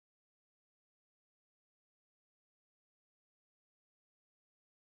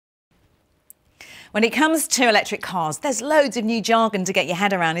When it comes to electric cars, there's loads of new jargon to get your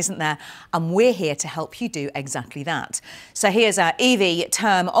head around, isn't there? And we're here to help you do exactly that. So here's our EV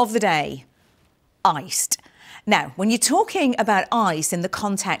term of the day: iced. Now, when you're talking about ice in the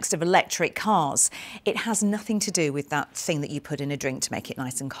context of electric cars, it has nothing to do with that thing that you put in a drink to make it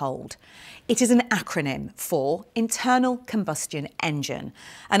nice and cold. It is an acronym for internal combustion engine.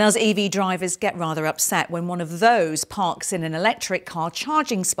 And us EV drivers get rather upset when one of those parks in an electric car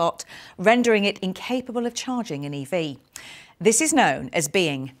charging spot, rendering it incapable of charging an EV. This is known as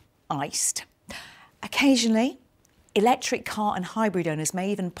being iced. Occasionally, electric car and hybrid owners may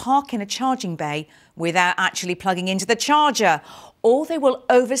even park in a charging bay without actually plugging into the charger, or they will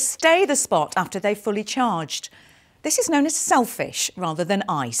overstay the spot after they've fully charged. This is known as selfish rather than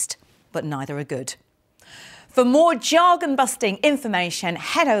iced, but neither are good. For more jargon-busting information,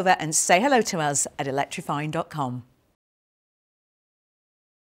 head over and say hello to us at electrifying.com.